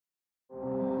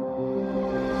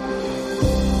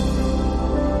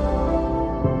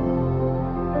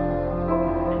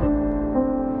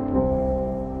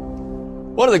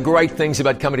of the great things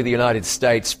about coming to the United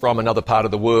States from another part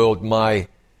of the world, my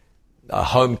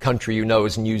home country, you know,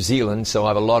 is New Zealand, so I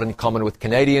have a lot in common with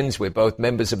Canadians. We're both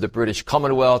members of the British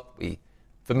Commonwealth. We're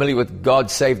familiar with God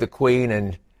Save the Queen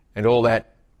and all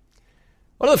that.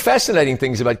 One of the fascinating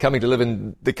things about coming to live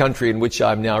in the country in which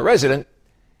I'm now resident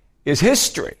is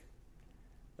history.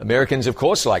 Americans, of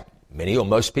course, like many or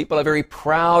most people, are very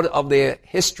proud of their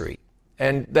history.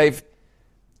 And they've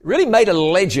really made a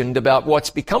legend about what's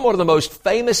become one of the most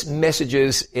famous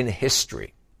messages in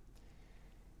history.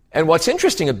 And what's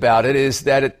interesting about it is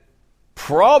that it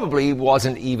probably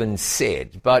wasn't even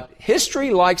said, but history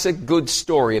likes a good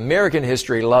story. American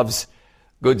history loves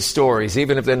good stories,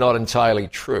 even if they're not entirely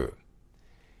true.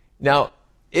 Now,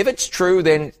 if it's true,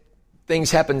 then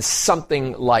things happen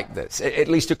something like this, at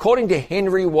least according to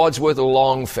Henry Wadsworth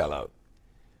Longfellow,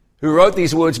 who wrote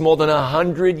these words more than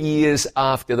 100 years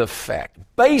after the fact.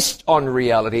 Based on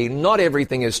reality, not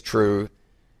everything is true,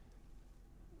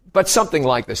 but something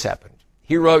like this happened.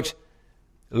 He wrote,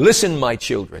 "Listen, my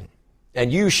children,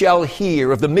 and you shall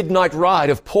hear of the midnight ride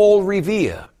of Paul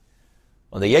Revere.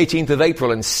 On the 18th of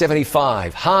April in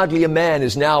 75, hardly a man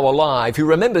is now alive who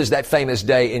remembers that famous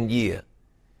day and year.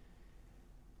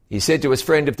 He said to his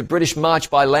friend, if the British march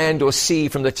by land or sea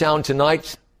from the town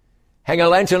tonight, hang a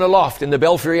lantern aloft in the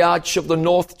belfry arch of the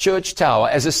North Church Tower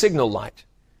as a signal light,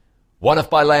 one if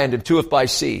by land and two if by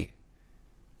sea,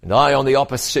 and I on the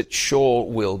opposite shore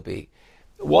will be."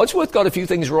 Wadsworth got a few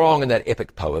things wrong in that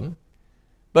epic poem,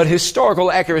 but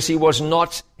historical accuracy was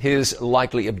not his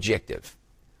likely objective.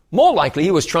 More likely,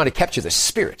 he was trying to capture the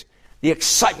spirit, the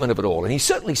excitement of it all, and he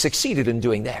certainly succeeded in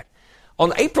doing that.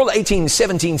 On April 18,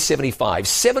 1775,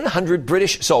 700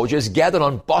 British soldiers gathered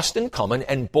on Boston Common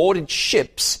and boarded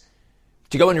ships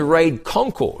to go and raid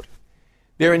Concord.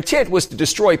 Their intent was to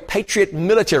destroy Patriot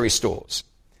military stores,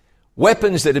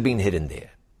 weapons that had been hidden there.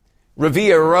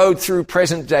 Revere rode through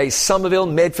present-day Somerville,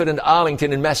 Medford, and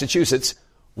Arlington in Massachusetts,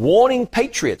 warning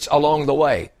patriots along the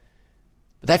way.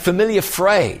 But that familiar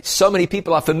phrase, so many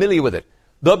people are familiar with it,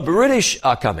 the British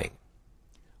are coming.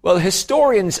 Well,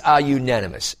 historians are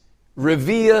unanimous.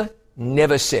 Revere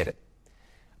never said it.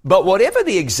 But whatever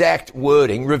the exact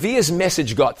wording, Revere's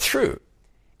message got through.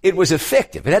 It was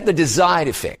effective. It had the desired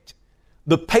effect.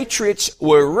 The patriots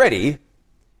were ready,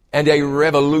 and a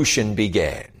revolution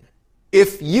began.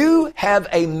 If you have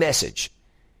a message,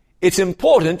 it's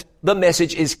important the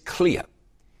message is clear.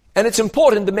 And it's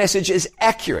important the message is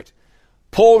accurate.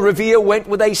 Paul Revere went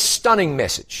with a stunning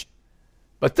message.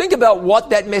 But think about what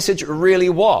that message really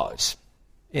was.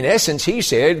 In essence, he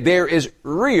said, there is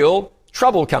real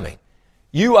trouble coming.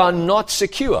 You are not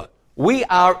secure. We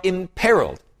are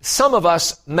imperiled. Some of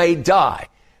us may die.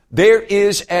 There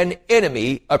is an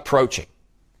enemy approaching.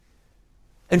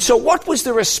 And so what was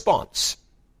the response?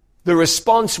 The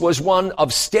response was one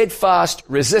of steadfast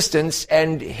resistance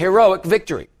and heroic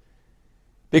victory.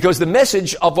 Because the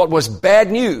message of what was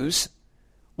bad news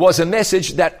was a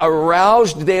message that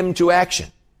aroused them to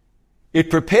action. It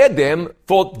prepared them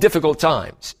for difficult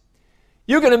times.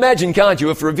 You can imagine, can't you,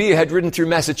 if Revere had ridden through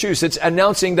Massachusetts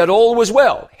announcing that all was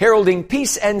well, heralding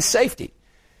peace and safety.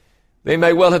 There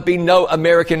may well have been no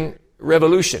American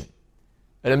Revolution.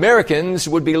 And Americans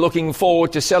would be looking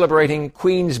forward to celebrating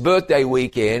Queen's birthday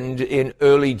weekend in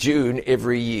early June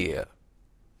every year.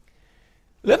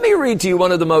 Let me read to you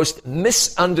one of the most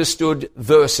misunderstood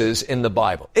verses in the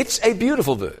Bible. It's a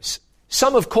beautiful verse.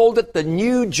 Some have called it the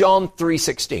new John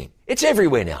 3:16. It's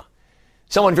everywhere now.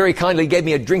 Someone very kindly gave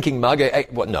me a drinking mug,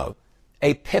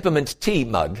 a peppermint tea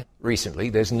mug recently.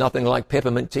 There's nothing like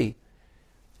peppermint tea.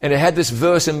 And it had this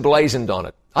verse emblazoned on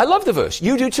it. I love the verse.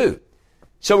 You do too.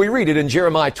 So we read it in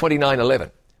Jeremiah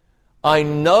 29:11. I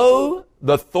know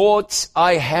the thoughts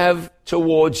I have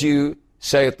towards you,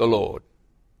 saith the Lord.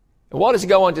 And what does it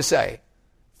go on to say?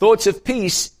 Thoughts of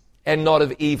peace and not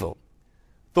of evil.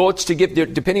 Thoughts to give,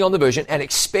 depending on the version, an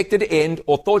expected end,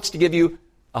 or thoughts to give you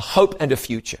a hope and a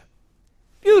future.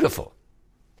 Beautiful.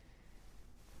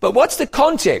 But what's the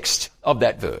context of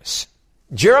that verse?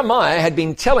 Jeremiah had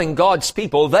been telling God's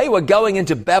people they were going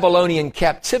into Babylonian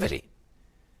captivity.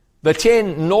 The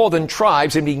 10 northern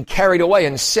tribes had been carried away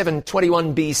in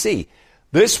 721 BC.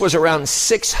 This was around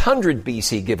 600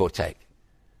 BC, give or take.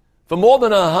 For more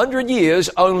than 100 years,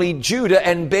 only Judah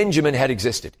and Benjamin had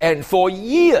existed. And for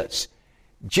years,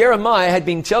 Jeremiah had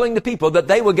been telling the people that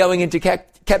they were going into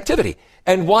captivity.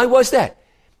 And why was that?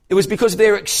 It was because of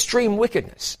their extreme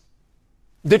wickedness.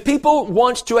 Did people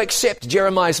want to accept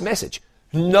Jeremiah's message?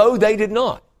 No, they did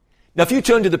not. Now, if you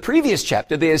turn to the previous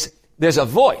chapter, there's a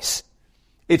voice.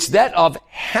 It's that of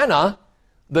Hannah,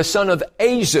 the son of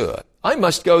Azur. I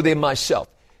must go there myself.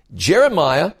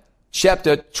 Jeremiah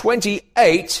chapter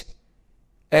 28,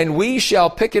 and we shall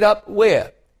pick it up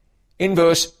where? In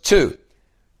verse 2.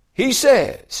 He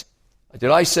says,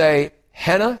 did I say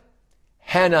Hananiah,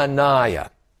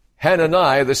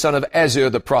 the son of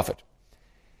Azur the prophet.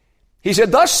 He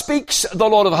said, thus speaks the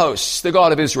Lord of hosts, the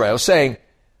God of Israel, saying,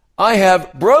 I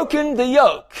have broken the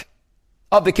yoke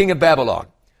of the king of Babylon.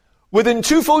 Within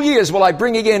 2 full years will I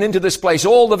bring again into this place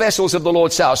all the vessels of the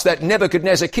Lord's house that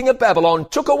Nebuchadnezzar, king of Babylon,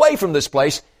 took away from this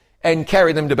place and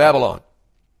carried them to Babylon.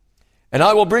 And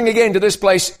I will bring again to this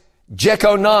place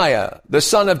Jeconiah, the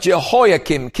son of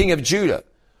Jehoiakim, king of Judah,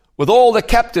 with all the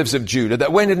captives of Judah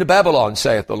that went into Babylon,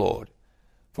 saith the Lord.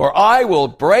 For I will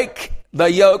break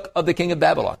the yoke of the king of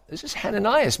Babylon. This is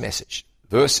Hananiah's message.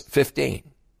 Verse 15.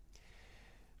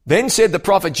 Then said the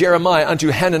prophet Jeremiah unto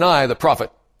Hananiah the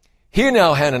prophet, Hear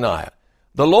now, Hananiah,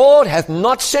 the Lord hath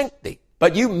not sent thee,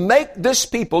 but you make this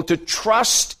people to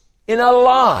trust in a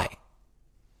lie.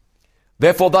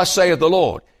 Therefore thus saith the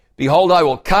Lord, Behold, I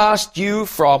will cast you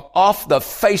from off the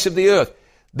face of the earth.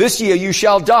 This year you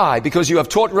shall die, because you have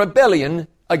taught rebellion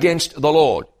against the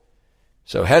Lord.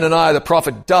 So Hananiah the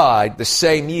prophet died the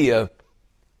same year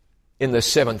in the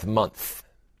 7th month.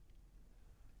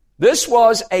 This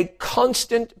was a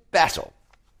constant battle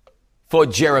for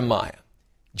Jeremiah.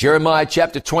 Jeremiah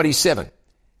chapter 27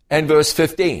 and verse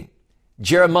 15.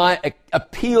 Jeremiah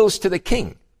appeals to the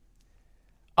king.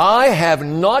 I have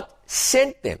not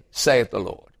sent them, saith the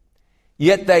Lord,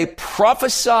 yet they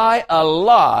prophesy a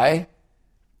lie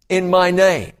in my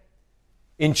name.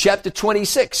 In chapter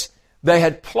 26, they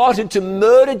had plotted to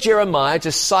murder Jeremiah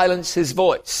to silence his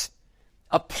voice.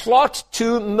 A plot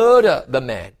to murder the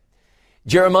man.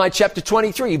 Jeremiah chapter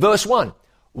 23, verse 1.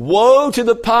 Woe to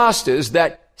the pastors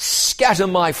that scatter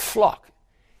my flock.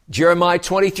 Jeremiah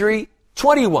 23,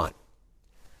 21.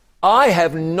 I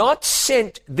have not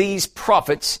sent these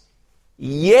prophets,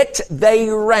 yet they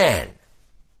ran.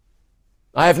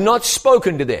 I have not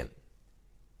spoken to them,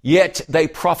 yet they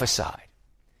prophesied.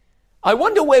 I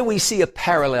wonder where we see a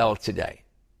parallel today.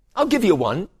 I'll give you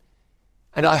one,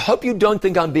 and I hope you don't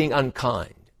think I'm being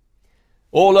unkind.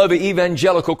 All over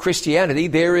evangelical Christianity,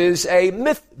 there is a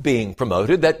myth being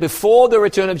promoted that before the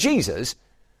return of Jesus,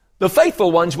 the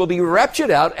faithful ones will be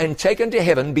raptured out and taken to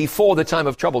heaven before the time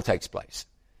of trouble takes place.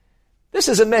 This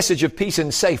is a message of peace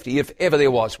and safety if ever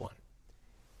there was one.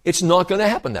 It's not going to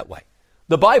happen that way.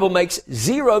 The Bible makes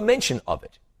zero mention of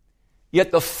it.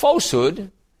 Yet the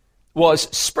falsehood was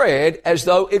spread as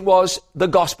though it was the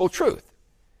gospel truth.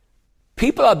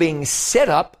 People are being set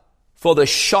up for the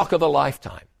shock of a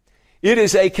lifetime. It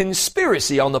is a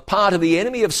conspiracy on the part of the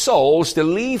enemy of souls to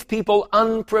leave people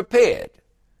unprepared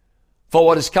for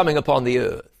what is coming upon the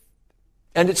earth.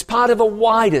 And it's part of a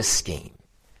wider scheme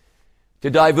to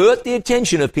divert the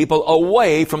attention of people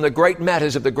away from the great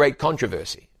matters of the great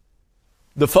controversy.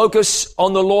 The focus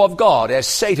on the law of God as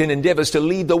Satan endeavors to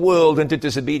lead the world into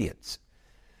disobedience.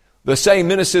 The same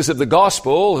ministers of the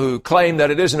gospel who claim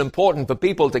that it isn't important for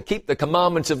people to keep the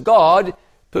commandments of God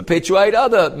perpetuate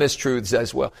other mistruths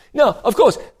as well. Now, of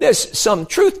course, there's some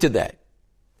truth to that.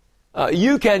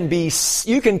 You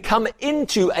can come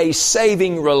into a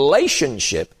saving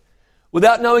relationship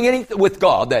without knowing anything, with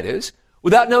God, that is,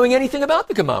 without knowing anything about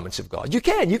the commandments of God. You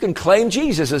can claim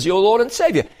Jesus as your Lord and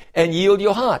Savior and yield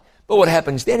your heart. But what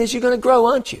happens then is you're going to grow,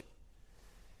 aren't you?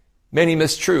 Many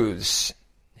mistruths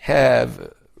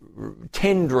have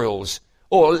tendrils,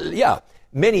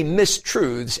 many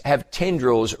mistruths have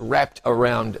tendrils wrapped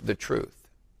around the truth.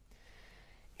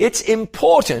 It's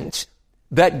important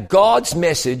that God's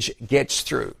message gets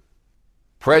through.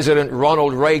 President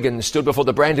Ronald Reagan stood before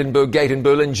the Brandenburg Gate in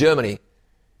Berlin, Germany,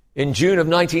 in June of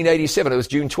 1987. It was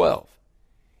June 12.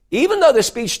 Even though the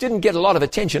speech didn't get a lot of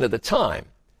attention at the time,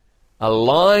 a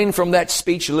line from that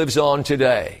speech lives on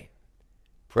today.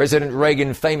 President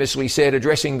Reagan famously said,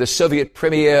 addressing the Soviet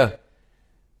premier,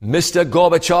 Mr.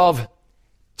 Gorbachev,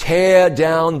 tear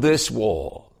down this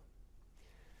wall.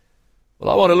 Well,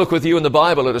 I want to look with you in the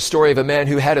Bible at a story of a man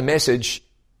who had a message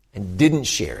and didn't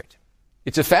share it.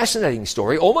 It's a fascinating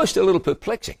story, almost a little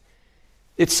perplexing.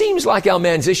 It seems like our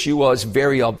man's issue was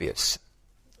very obvious,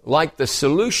 like the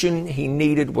solution he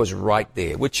needed was right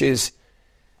there, which is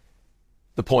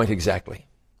the point exactly.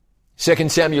 2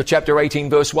 Samuel chapter 18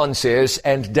 verse 1 says,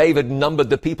 And David numbered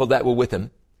the people that were with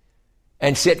him,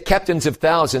 and set captains of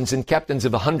thousands and captains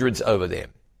of hundreds over them.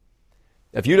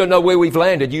 If you don't know where we've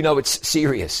landed, you know it's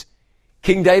serious.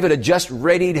 King David had just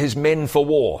readied his men for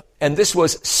war, and this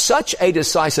was such a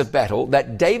decisive battle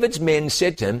that David's men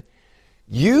said to him,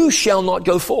 You shall not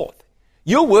go forth.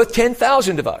 You're worth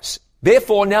 10,000 of us.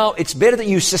 Therefore now it's better that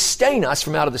you sustain us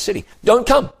from out of the city. Don't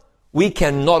come. We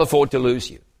cannot afford to lose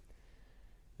you.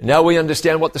 Now we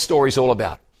understand what the story's all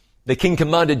about. The king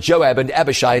commanded Joab and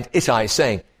Abishai and Ittai,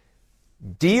 saying,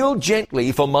 "Deal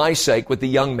gently for my sake with the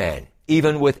young man,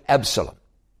 even with Absalom."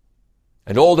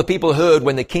 And all the people heard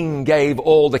when the king gave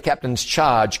all the captains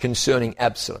charge concerning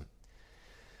Absalom.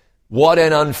 What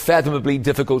an unfathomably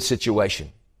difficult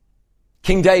situation.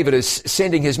 King David is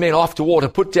sending his men off to war to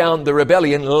put down the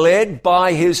rebellion led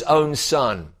by his own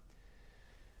son.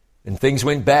 And things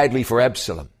went badly for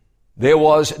Absalom. There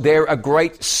was a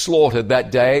great slaughter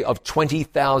that day of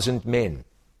 20,000 men.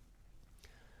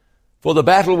 For the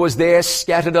battle was there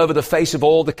scattered over the face of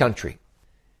all the country.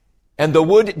 And the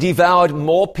wood devoured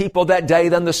more people that day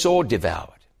than the sword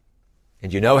devoured.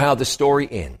 And you know how the story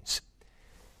ends.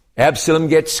 Absalom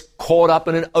gets caught up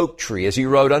in an oak tree as he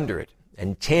rode under it,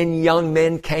 and 10 young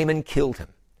men came and killed him.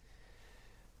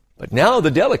 But now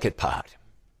the delicate part.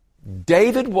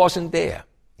 David wasn't there.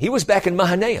 He was back in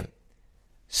Mahanaim.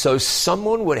 So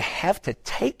someone would have to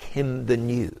take him the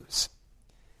news.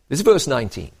 This is verse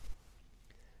 19.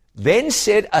 Then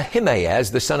said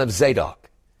Ahimaaz, the son of Zadok,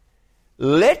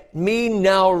 "Let me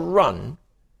now run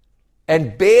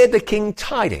and bear the king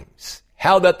tidings,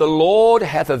 how that the Lord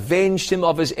hath avenged him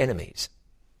of his enemies."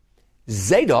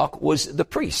 Zadok was the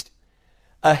priest.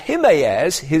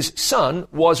 Ahimaaz, his son,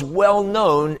 was well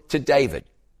known to David.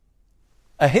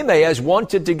 Ahimaaz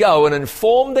wanted to go and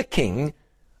inform the king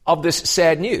of this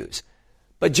sad news,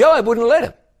 but Joab wouldn't let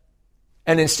him,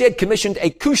 and instead commissioned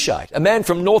a Cushite, a man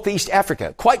from northeast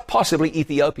Africa, quite possibly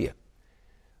Ethiopia.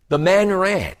 The man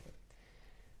ran,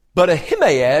 but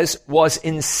Ahimaaz was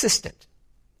insistent.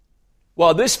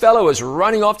 While this fellow was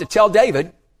running off to tell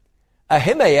David,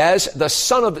 Ahimaaz, the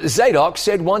son of Zadok,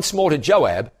 said once more to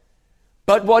Joab,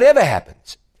 "But whatever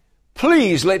happens,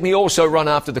 please let me also run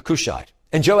after the Cushite."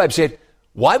 And Joab said,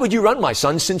 "Why would you run, my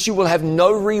son, since you will have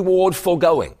no reward for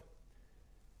going?"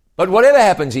 "But whatever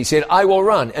happens," he said, "I will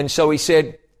run." And so he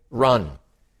said, "Run."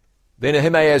 Then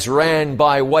Ahimaaz ran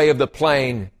by way of the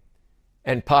plain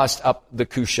and passed up the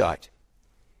Cushite.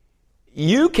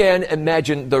 You can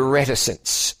imagine the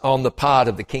reticence on the part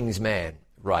of the king's man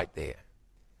right there.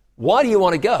 Why do you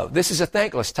want to go? This is a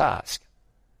thankless task.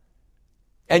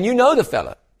 And you know the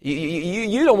fella.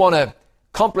 You don't want to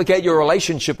complicate your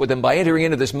relationship with him by entering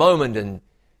into this moment and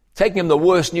taking him the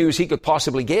worst news he could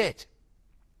possibly get.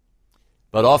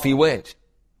 But off he went.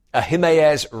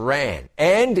 Ahimaaz ran,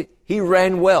 and he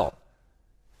ran well.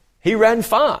 He ran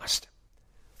fast.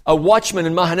 A watchman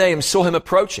in Mahanaim saw him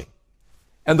approaching.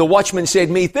 And the watchman said,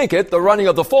 "Me thinketh, the running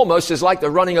of the foremost is like the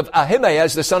running of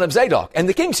Ahimaaz, the son of Zadok." And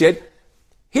the king said,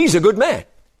 "He's a good man,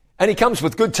 and he comes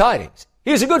with good tidings.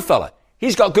 He's a good fella.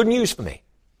 He's got good news for me."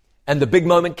 And the big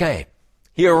moment came.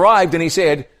 He arrived and he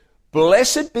said,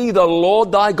 "Blessed be the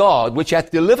Lord thy God, which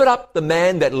hath delivered up the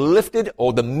man that lifted,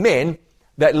 or the men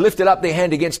that lifted up their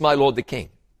hand against my lord the king."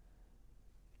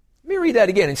 Let me read that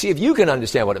again and see if you can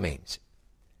understand what it means.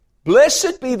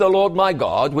 "Blessed be the Lord my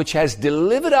God, which has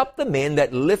delivered up the men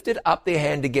that lifted up their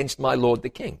hand against my lord the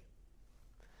king."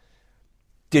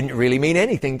 Didn't really mean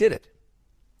anything, did it?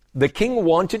 The king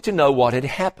wanted to know what had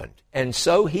happened, and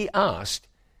so he asked,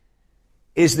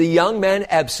 "Is the young man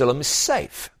Absalom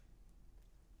safe?"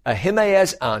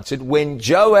 Ahimaaz answered, "When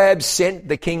Joab sent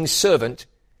the king's servant,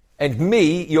 and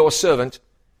me, your servant,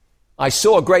 I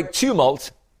saw a great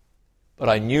tumult, but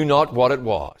I knew not what it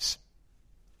was."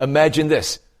 Imagine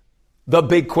this, the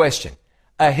big question.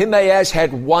 Ahimaaz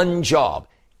had one job: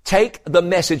 take the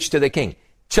message to the king,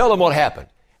 tell him what happened.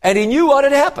 And he knew what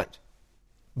had happened.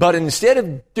 But instead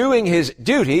of doing his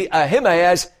duty,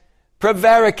 Ahimaaz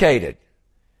prevaricated.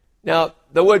 Now,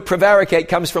 the word prevaricate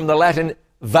comes from the Latin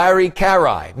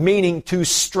varicare, meaning to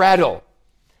straddle.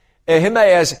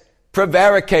 Ahimaaz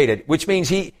prevaricated, which means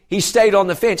he stayed on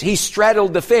the fence. He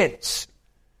straddled the fence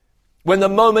when the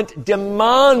moment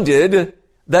demanded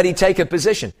that he take a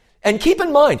position. And keep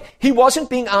in mind, he wasn't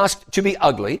being asked to be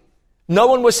ugly. No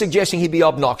one was suggesting he be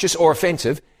obnoxious or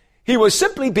offensive. He was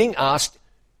simply being asked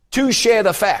to share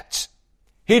the facts.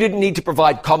 He didn't need to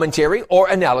provide commentary or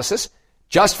analysis,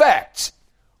 just facts.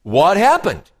 What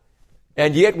happened?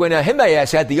 And yet when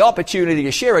Ahimaaz had the opportunity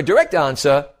to share a direct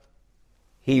answer,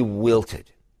 he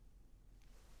wilted.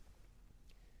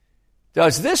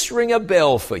 Does this ring a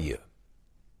bell for you?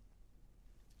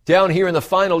 Down here in the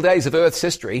final days of Earth's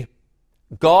history,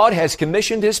 God has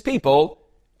commissioned his people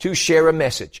to share a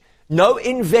message. No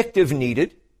invective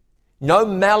needed, no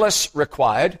malice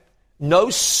required, no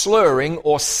slurring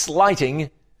or slighting,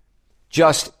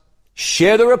 just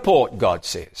share the report, God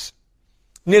says.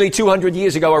 Nearly 200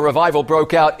 years ago, a revival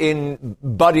broke out in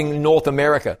budding North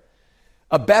America.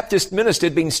 A Baptist minister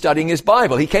had been studying his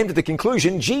Bible. He came to the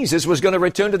conclusion Jesus was going to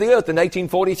return to the earth in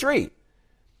 1843.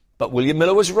 But William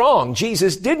Miller was wrong.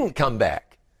 Jesus didn't come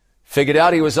back. Figured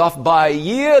out he was off by a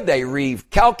year. They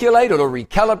recalculated or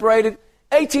recalibrated.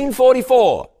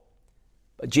 1844.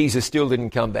 But Jesus still didn't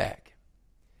come back.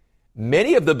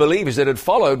 Many of the believers that had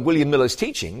followed William Miller's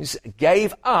teachings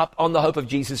gave up on the hope of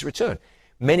Jesus' return.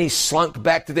 Many slunk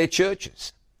back to their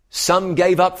churches. Some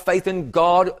gave up faith in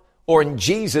God or in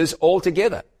Jesus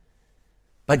altogether.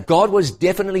 But God was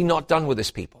definitely not done with his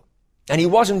people. And he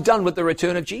wasn't done with the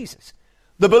return of Jesus.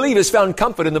 The believers found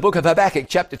comfort in the book of Habakkuk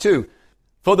chapter 2.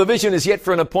 For the vision is yet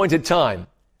for an appointed time,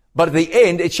 but at the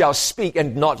end it shall speak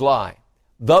and not lie.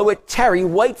 Though it tarry,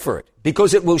 wait for it,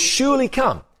 because it will surely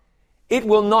come. It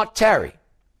will not tarry.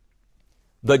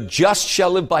 The just shall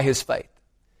live by his faith.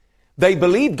 They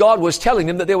believed God was telling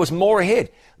them that there was more ahead.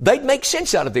 They'd make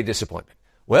sense out of their disappointment.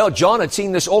 Well, John had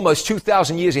seen this almost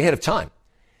 2,000 years ahead of time.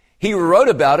 He wrote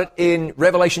about it in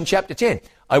Revelation chapter 10.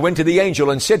 I went to the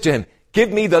angel and said to him,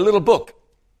 give me the little book.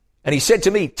 And he said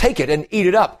to me, take it and eat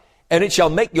it up, and it shall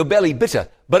make your belly bitter,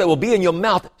 but it will be in your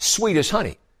mouth sweet as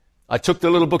honey. I took the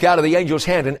little book out of the angel's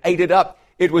hand and ate it up.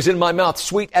 It was in my mouth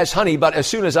sweet as honey, but as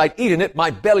soon as I'd eaten it,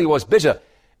 my belly was bitter.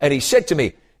 And he said to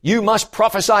me, you must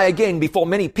prophesy again before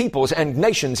many peoples and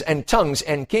nations and tongues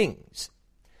and kings.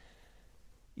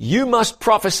 You must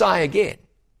prophesy again.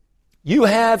 You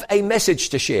have a message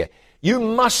to share. You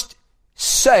must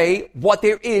say what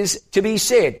there is to be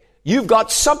said. You've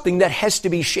got something that has to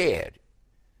be shared.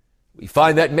 We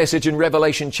find that message in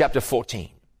Revelation chapter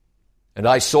 14. And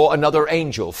I saw another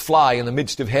angel fly in the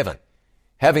midst of heaven,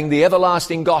 having the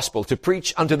everlasting gospel to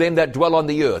preach unto them that dwell on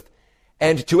the earth,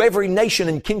 and to every nation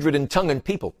and kindred and tongue and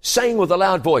people, saying with a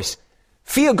loud voice,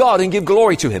 fear God and give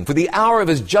glory to him, for the hour of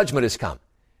his judgment is come.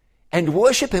 And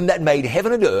worship him that made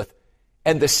heaven and earth,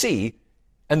 and the sea,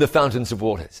 and the fountains of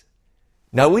waters.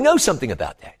 Now we know something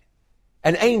about that.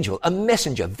 An angel, a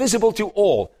messenger, visible to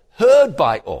all, heard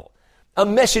by all. A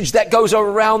message that goes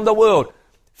around the world.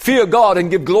 Fear God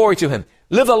and give glory to him.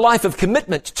 Live a life of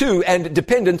commitment to and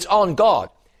dependence on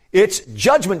God. It's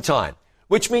judgment time,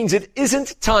 which means it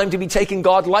isn't time to be taking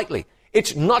God lightly.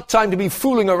 It's not time to be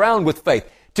fooling around with faith,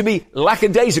 to be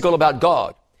lackadaisical about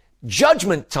God.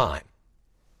 Judgment time.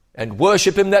 And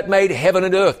worship him that made heaven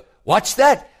and earth. What's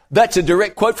that? That's a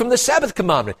direct quote from the Sabbath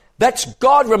commandment. That's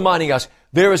God reminding us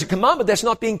there is a commandment that's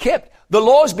not being kept. The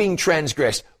law's being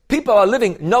transgressed. People are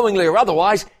living, knowingly or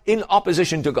otherwise, in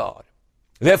opposition to God.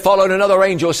 There followed another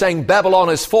angel saying, Babylon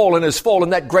has fallen,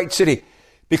 that great city,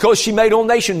 because she made all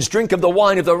nations drink of the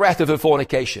wine of the wrath of her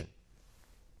fornication.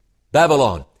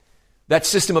 Babylon, that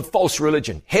system of false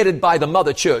religion, headed by the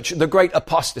mother church, the great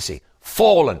apostasy,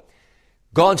 fallen.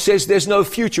 God says there's no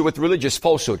future with religious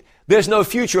falsehood. There's no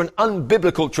future in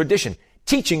unbiblical tradition,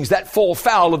 teachings that fall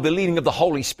foul of the leading of the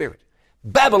Holy Spirit.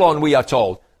 Babylon, we are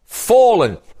told,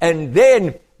 fallen. And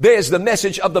then there's the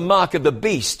message of the mark of the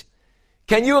beast.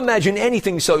 Can you imagine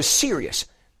anything so serious?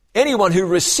 Anyone who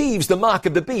receives the mark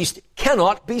of the beast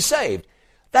cannot be saved.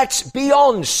 That's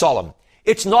beyond solemn.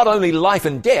 It's not only life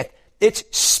and death, it's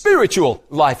spiritual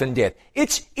life and death.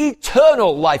 It's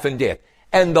eternal life and death.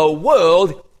 And the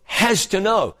world has to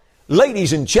know.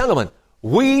 Ladies and gentlemen,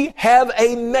 we have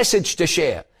a message to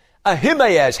share.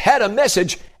 Ahimaaz had a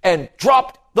message and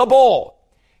dropped the ball.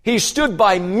 He stood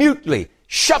by mutely,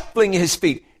 shuffling his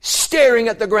feet, staring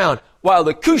at the ground, while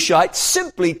the Cushite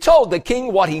simply told the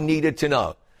king what he needed to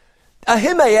know.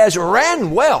 Ahimaaz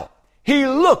ran well. He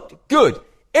looked good.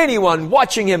 Anyone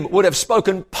watching him would have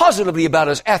spoken positively about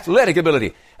his athletic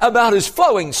ability, about his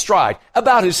flowing stride,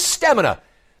 about his stamina.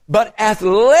 But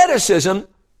athleticism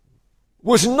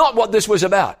was not what this was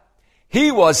about.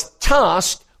 He was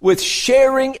tasked with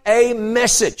sharing a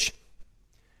message.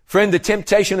 Friend, the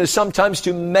temptation is sometimes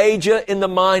to major in the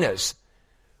minors.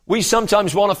 We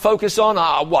sometimes want to focus on,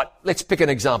 let's pick an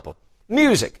example.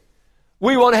 Music.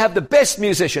 We want to have the best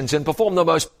musicians and perform the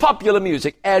most popular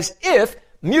music as if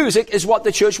music is what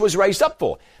the church was raised up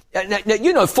for. Now,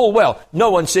 you know full well,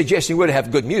 no one's suggesting we're to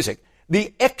have good music.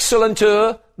 The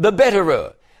excellenter, the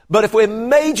betterer. But if we're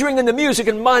majoring in the music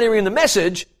and minoring in the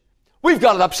message, we've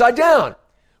got it upside down.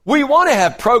 We want to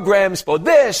have programs for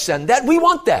this and that. We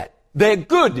want that. They're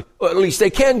good, or at least they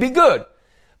can be good.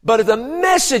 But if the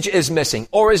message is missing,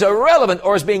 or is irrelevant,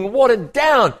 or is being watered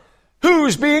down,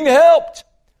 who's being helped?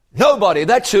 Nobody.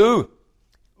 That's who.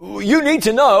 You need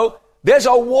to know there's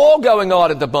a war going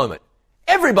on at the moment.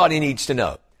 Everybody needs to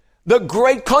know. The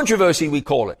great controversy, we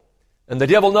call it. And the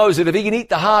devil knows that if he can eat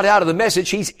the heart out of the message,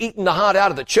 he's eaten the heart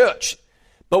out of the church.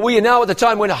 But we are now at the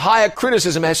time when higher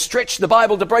criticism has stretched the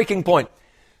Bible to breaking point.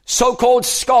 So-called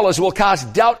scholars will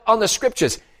cast doubt on the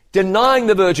scriptures, denying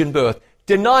the virgin birth,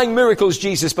 denying miracles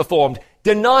Jesus performed,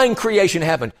 denying creation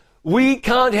happened. We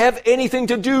can't have anything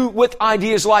to do with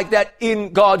ideas like that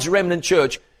in God's remnant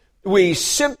church. We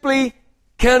simply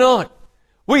cannot.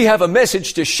 We have a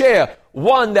message to share,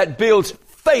 one that builds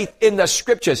faith in the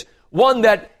Scriptures, one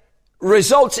that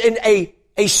results in a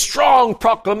strong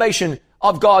proclamation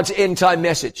of God's end-time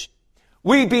message.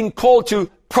 We've been called to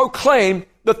proclaim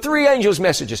the three angels'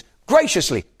 messages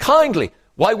graciously, kindly.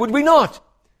 Why would we not?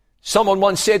 Someone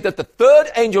once said that the third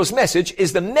angel's message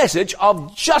is the message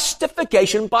of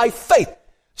justification by faith.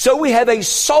 So we have a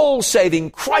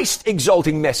soul-saving,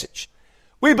 Christ-exalting message.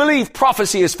 We believe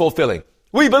prophecy is fulfilling.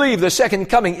 We believe the second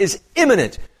coming is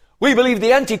imminent. We believe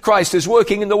the Antichrist is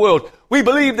working in the world. We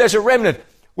believe there's a remnant.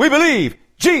 We believe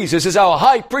Jesus is our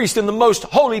high priest in the most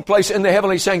holy place in the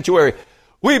heavenly sanctuary.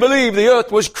 We believe the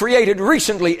earth was created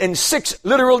recently in 6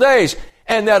 literal days,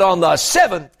 and that on the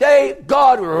 7th day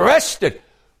God rested.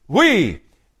 We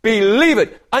believe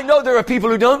it. I know there are people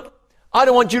who don't. I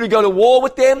don't want you to go to war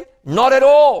with them. Not at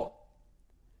all.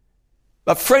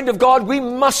 But friend of God, we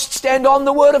must stand on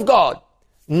the Word of God,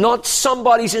 not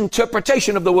somebody's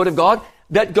interpretation of the Word of God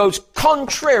that goes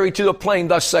contrary to the plain,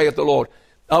 thus saith the Lord.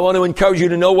 I want to encourage you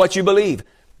to know what you believe.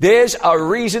 There's a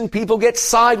reason people get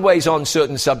sideways on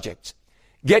certain subjects.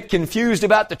 Get confused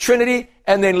about the Trinity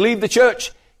and then leave the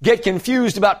church. Get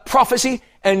confused about prophecy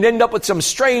and end up with some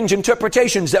strange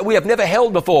interpretations that we have never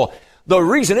held before. The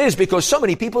reason is because so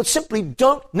many people simply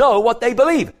don't know what they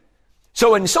believe.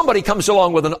 So when somebody comes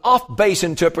along with an off-base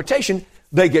interpretation,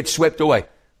 they get swept away.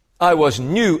 I was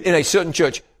new in a certain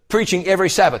church, preaching every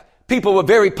Sabbath. People were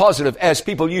very positive, as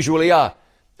people usually are.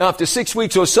 After 6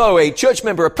 weeks or so, a church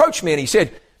member approached me and he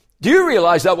said, "Do you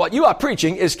realize that what you are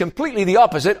preaching is completely the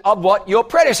opposite of what your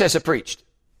predecessor preached?"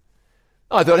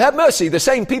 I thought, have mercy. The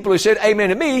same people who said amen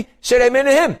to me said amen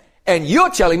to him. And you're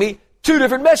telling me 2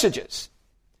 different messages.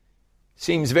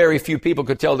 Seems very few people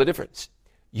could tell the difference.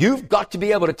 You've got to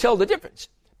be able to tell the difference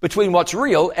between what's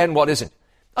real and what isn't.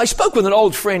 I spoke with an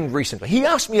old friend recently. He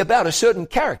asked me about a certain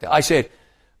character. I said,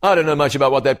 "I don't know much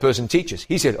about what that person teaches."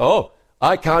 He said, "Oh,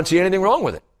 I can't see anything wrong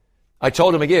with it." I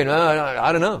told him again,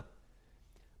 I don't know.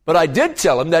 But I did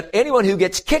tell him that anyone who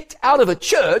gets kicked out of a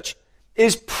church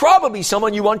is probably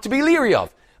someone you want to be leery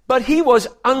of. But he was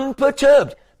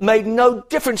unperturbed, made no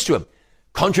difference to him.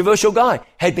 Controversial guy,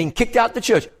 had been kicked out the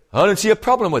church. I don't see a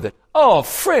problem with it. Oh,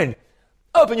 friend,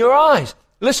 open your eyes.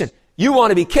 Listen, you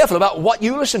want to be careful about what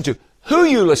you listen to, who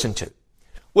you listen to.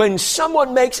 When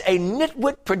someone makes a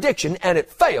nitwit prediction and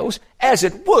it fails, as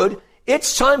it would,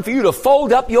 it's time for you to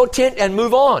fold up your tent and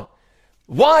move on.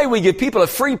 Why we give people a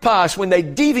free pass when they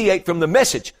deviate from the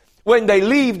message, when they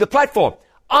leave the platform?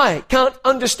 I can't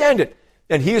understand it.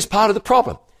 And here's part of the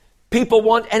problem. People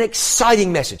want an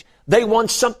exciting message. They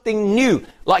want something new,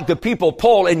 like the people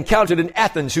Paul encountered in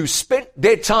Athens who spent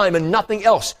their time in nothing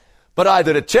else but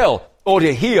either to tell or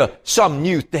to hear some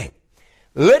new thing.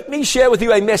 Let me share with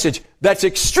you a message that's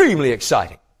extremely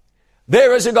exciting.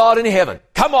 There is a God in heaven.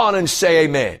 Come on and say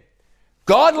amen.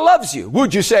 God loves you.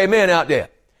 Would you say amen out there?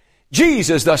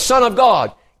 Jesus, the Son of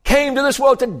God, came to this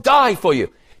world to die for you.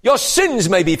 Your sins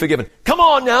may be forgiven. Come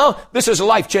on now. This is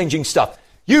life-changing stuff.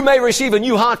 You may receive a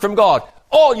new heart from God.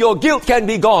 All your guilt can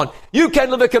be gone. You can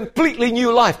live a completely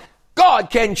new life. God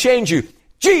can change you.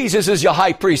 Jesus is your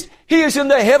high priest. He is in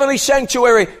the heavenly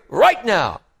sanctuary right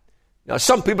now. Now,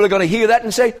 some people are going to hear that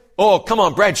and say, "Oh, come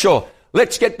on, Bradshaw.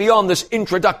 Let's get beyond this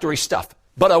introductory stuff."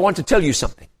 But I want to tell you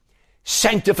something.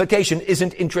 Sanctification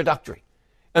isn't introductory.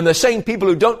 And the same people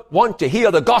who don't want to hear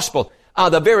the gospel are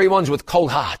the very ones with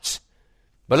cold hearts.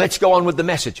 But let's go on with the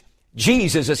message.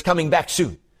 Jesus is coming back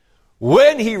soon.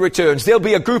 When he returns, there'll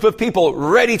be a group of people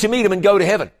ready to meet him and go to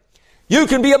heaven. You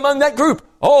can be among that group.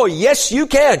 Oh, yes, you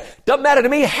can. Doesn't matter to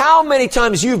me how many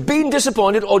times you've been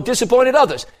disappointed or disappointed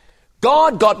others.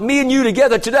 God got me and you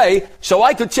together today so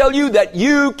I could tell you that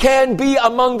you can be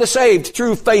among the saved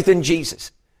through faith in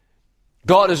Jesus.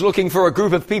 God is looking for a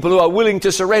group of people who are willing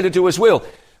to surrender to his will.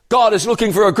 God is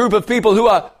looking for a group of people who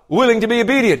are willing to be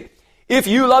obedient. If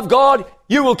you love God,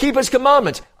 you will keep his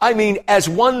commandments. I mean, as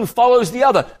one follows the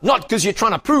other, not because you're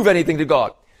trying to prove anything to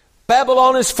God.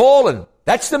 Babylon is fallen.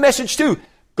 That's the message too.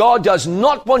 God does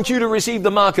not want you to receive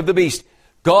the mark of the beast.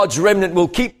 God's remnant will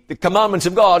keep the commandments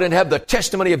of God and have the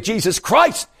testimony of Jesus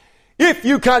Christ. If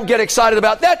you can't get excited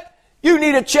about that, you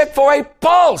need to check for a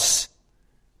pulse.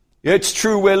 It's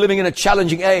true we're living in a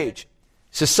challenging age.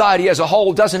 Society as a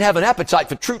whole doesn't have an appetite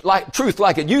for truth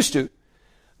like it used to.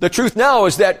 The truth now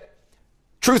is that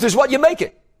truth is what you make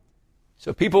it.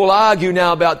 So people will argue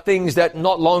now about things that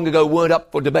not long ago weren't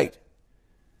up for debate.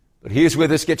 But here's where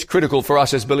this gets critical for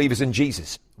us as believers in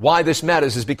Jesus. Why this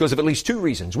matters is because of at least 2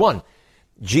 reasons. One,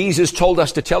 Jesus told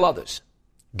us to tell others.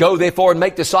 Go therefore and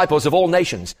make disciples of all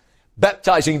nations,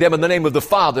 baptizing them in the name of the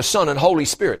Father, Son, and Holy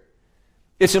Spirit.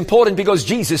 It's important because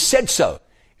Jesus said so.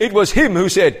 It was him who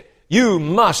said, you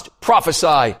must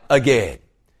prophesy again.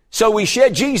 So we share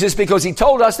Jesus because he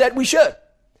told us that we should.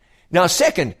 Now,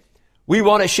 second, we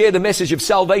want to share the message of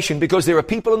salvation because there are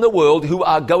people in the world who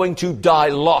are going to die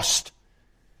lost.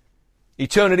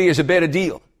 Eternity is a better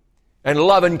deal. And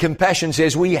love and compassion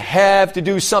says we have to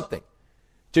do something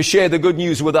to share the good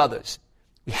news with others.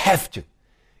 We have to.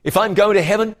 If I'm going to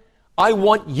heaven, I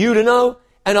want you to know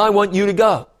and I want you to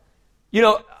go. You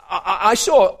know, I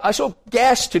saw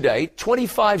gas today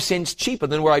 25 cents cheaper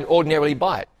than where I'd ordinarily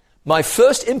buy it. My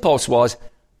first impulse was,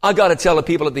 I got to tell the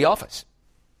people at the office.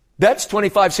 That's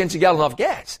 25 cents a gallon of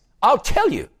gas. I'll tell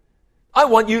you. I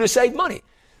want you to save money.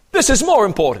 This is more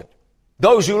important.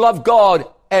 Those who love God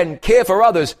and care for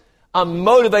others are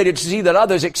motivated to see that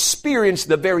others experience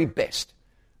the very best.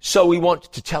 So we want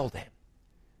to tell them.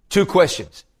 2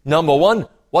 questions. Number 1,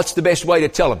 what's the best way to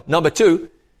tell them? Number 2,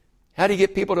 how do you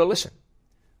get people to listen?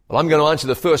 Well, I'm going to answer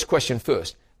the first question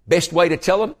first. Best way to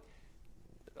tell them?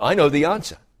 I know the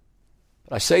answer.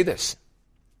 But I say this.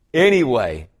 Any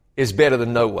way is better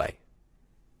than no way.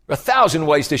 There are 1,000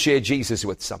 ways to share Jesus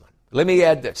with someone. Let me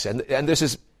add this, and this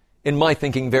is, in my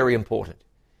thinking, very important.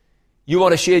 You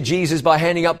want to share Jesus by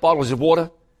handing out bottles of water,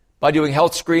 by doing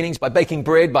health screenings, by baking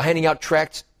bread, by handing out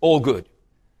tracts, all good.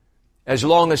 As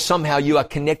long as somehow you are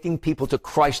connecting people to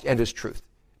Christ and His truth,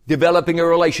 developing a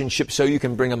relationship so you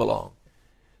can bring them along.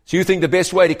 So you think the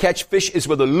best way to catch fish is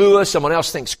with a lure, someone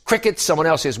else thinks crickets, someone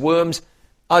else has worms.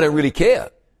 I don't really care.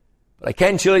 But I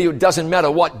can tell you it doesn't matter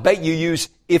what bait you use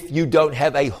if you don't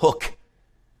have a hook.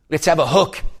 Let's have a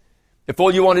hook. If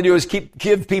all you want to do is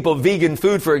give people vegan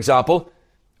food, for example,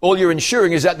 all you're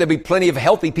ensuring is that there'll be plenty of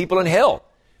healthy people in hell.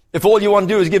 If all you want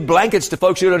to do is give blankets to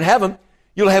folks who don't have them,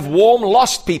 you'll have warm,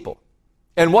 lost people.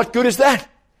 And what good is that?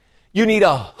 You need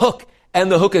a hook,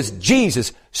 and the hook is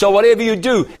Jesus. So whatever you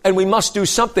do, and we must do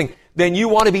something, then you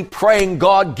want to be praying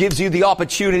God gives you the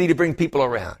opportunity to bring people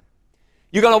around.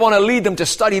 You're going to want to lead them to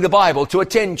study the Bible, to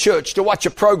attend church, to watch a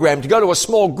program, to go to a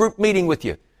small group meeting with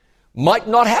you. Might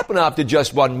not happen after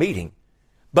just one meeting,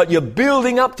 but you're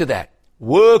building up to that,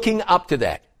 working up to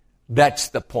that. That's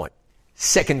the point.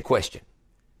 Second question.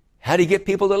 How do you get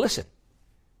people to listen?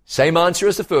 Same answer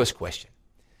as the first question.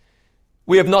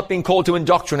 We have not been called to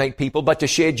indoctrinate people, but to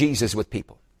share Jesus with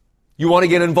people. You want to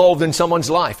get involved in someone's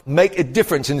life, make a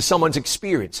difference in someone's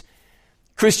experience.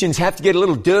 Christians have to get a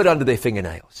little dirt under their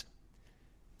fingernails.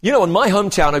 You know, in my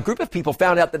hometown, a group of people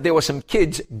found out that there were some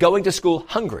kids going to school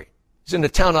hungry. It's in the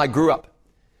town I grew up.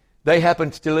 They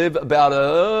happened to live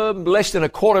about less than a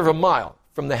quarter of a mile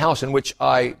from the house in which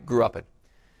I grew up in.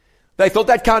 They thought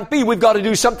that can't be. We've got to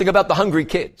do something about the hungry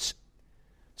kids.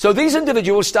 So these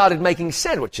individuals started making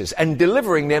sandwiches and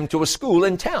delivering them to a school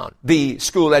in town. The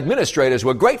school administrators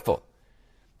were grateful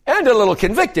and a little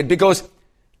convicted because,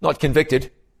 not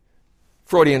convicted,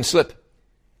 Freudian slip.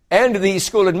 And the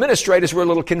school administrators were a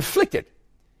little conflicted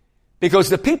because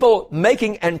the people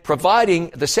making and providing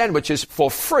the sandwiches for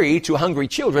free to hungry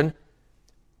children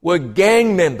were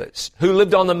gang members who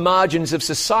lived on the margins of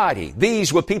society.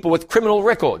 These were people with criminal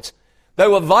records. They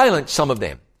were violent, some of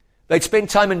them. They'd spent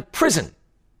time in prison,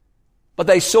 but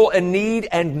they saw a need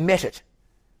and met it.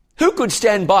 Who could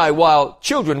stand by while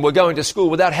children were going to school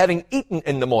without having eaten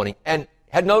in the morning and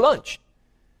had no lunch?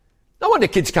 No wonder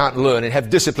kids can't learn and have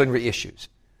disciplinary issues.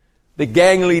 The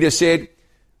gang leader said,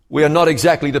 we are not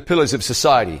exactly the pillars of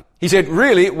society. He said,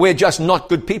 really, we're just not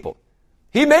good people.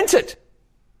 He meant it.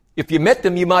 If you met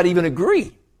them, you might even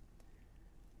agree.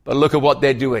 But look at what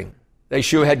they're doing. They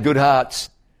sure had good hearts.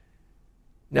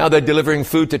 Now they're delivering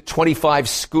food to 25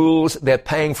 schools. They're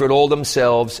paying for it all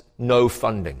themselves. No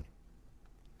funding.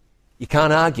 You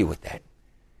can't argue with that.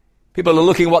 People are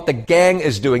looking at what the gang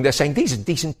is doing. They're saying, these are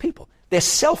decent people. They're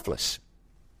selfless.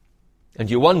 And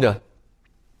you wonder,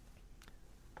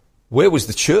 where was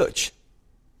the church?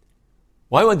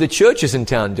 Why weren't the churches in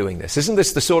town doing this? Isn't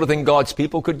this the sort of thing God's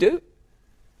people could do?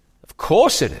 Of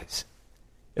course it is.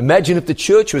 Imagine if the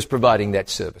church was providing that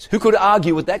service. Who could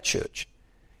argue with that church?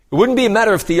 It wouldn't be a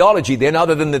matter of theology then,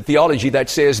 other than the theology that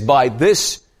says, by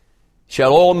this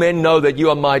shall all men know that you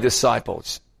are my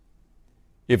disciples,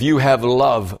 if you have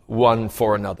love one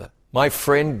for another. My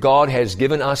friend, God has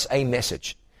given us a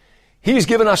message. He's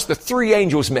given us the 3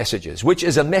 angels' messages, which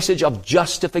is a message of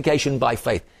justification by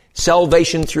faith,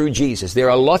 salvation through Jesus. There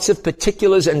are lots of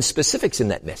particulars and specifics in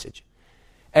that message.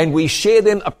 And we share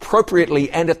them appropriately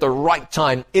and at the right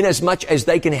time, inasmuch as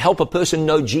they can help a person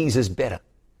know Jesus better.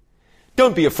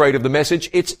 Don't be afraid of the message.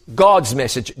 It's God's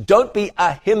message. Don't be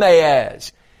a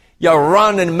Himaeas. You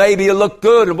run and maybe you look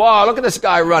good. Wow, look at this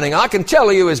guy running. I can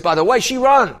tell you is by the way she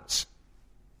runs.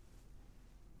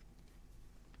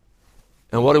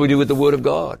 And what do we do with the Word of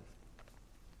God?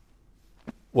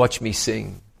 Watch me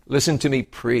sing. Listen to me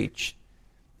preach.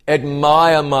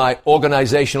 Admire my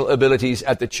organizational abilities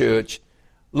at the church.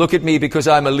 Look at me because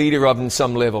I'm a leader of in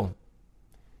some level.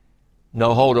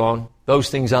 No, hold on.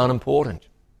 Those things aren't important.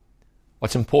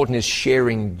 What's important is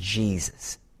sharing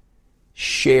Jesus.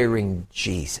 Sharing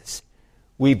Jesus.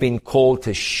 We've been called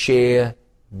to share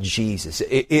Jesus.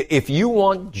 If you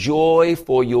want joy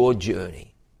for your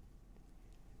journey,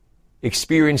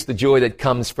 experience the joy that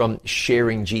comes from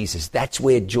sharing Jesus. That's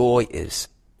where joy is.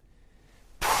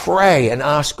 Pray and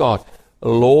ask God,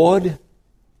 Lord,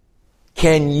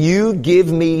 can you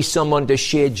give me someone to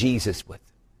share Jesus with?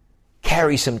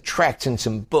 Carry some tracts and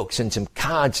some books and some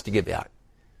cards to give out.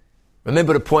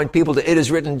 Remember to point people to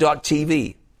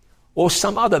itiswritten.tv or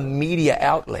some other media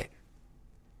outlet.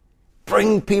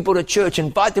 Bring people to church.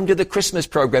 Invite them to the Christmas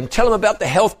program. Tell them about the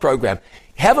health program.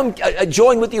 Have them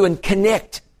join with you and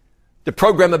connect. The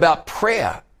program about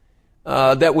prayer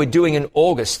that we're doing in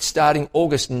August, starting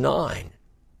August 9.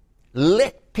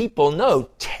 Let people know.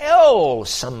 Tell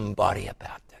somebody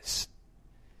about this.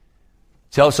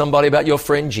 Tell somebody about your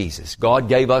friend Jesus. God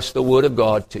gave us the Word of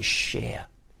God to share.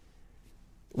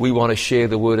 We want to share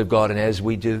the Word of God, and as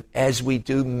we do,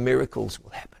 miracles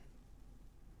will happen.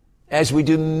 As we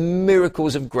do,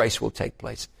 miracles of grace will take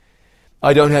place.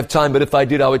 I don't have time, but if I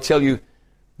did, I would tell you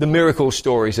the miracle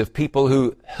stories of people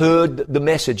who heard the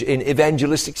message in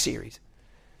evangelistic series.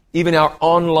 Even our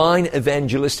online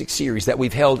evangelistic series that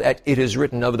we've held at It Is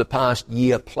Written over the past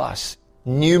year plus.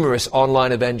 Numerous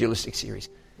online evangelistic series.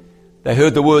 They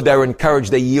heard the Word, they were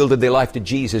encouraged, they yielded their life to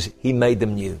Jesus. He made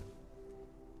them new.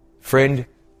 Friend,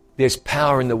 there's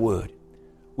power in the Word.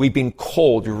 We've been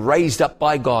called, raised up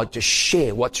by God to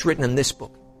share what's written in this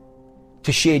book.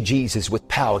 To share Jesus with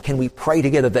power. Can we pray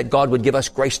together that God would give us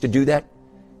grace to do that?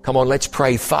 Come on, let's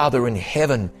pray. Father in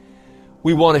heaven,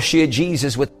 we want to share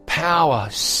Jesus with power,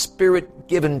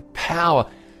 Spirit-given power.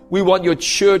 We want your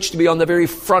church to be on the very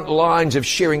front lines of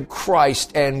sharing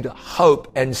Christ and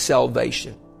hope and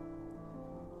salvation.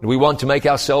 And we want to make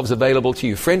ourselves available to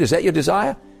you. Friend, is that your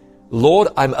desire? Lord,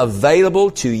 I'm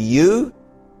available to you.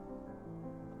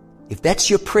 If that's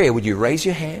your prayer, would you raise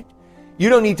your hand? You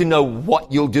don't need to know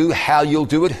what you'll do, how you'll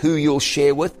do it, who you'll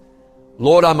share with.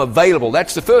 Lord, I'm available.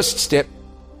 That's the first step.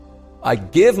 I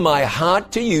give my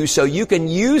heart to you so you can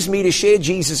use me to share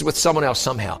Jesus with someone else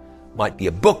somehow. Might be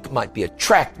a book, might be a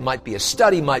tract, might be a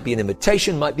study, might be an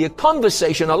invitation, might be a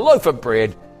conversation, a loaf of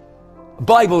bread, a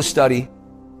Bible study.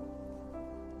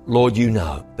 Lord, you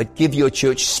know, but give your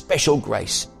church special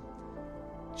grace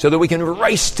so that we can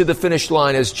race to the finish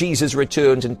line as Jesus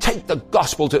returns and take the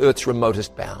gospel to earth's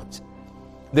remotest bounds.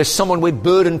 There's someone we're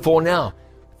burdened for now,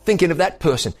 thinking of that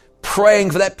person, praying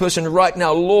for that person right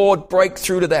now. Lord, break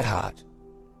through to that heart.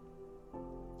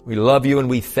 We love you and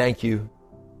we thank you.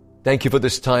 Thank you for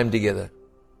this time together.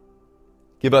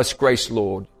 Give us grace,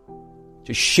 Lord,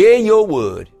 to share your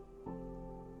word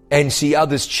and see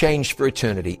others changed for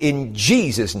eternity. In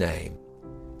Jesus' name,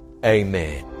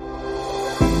 amen.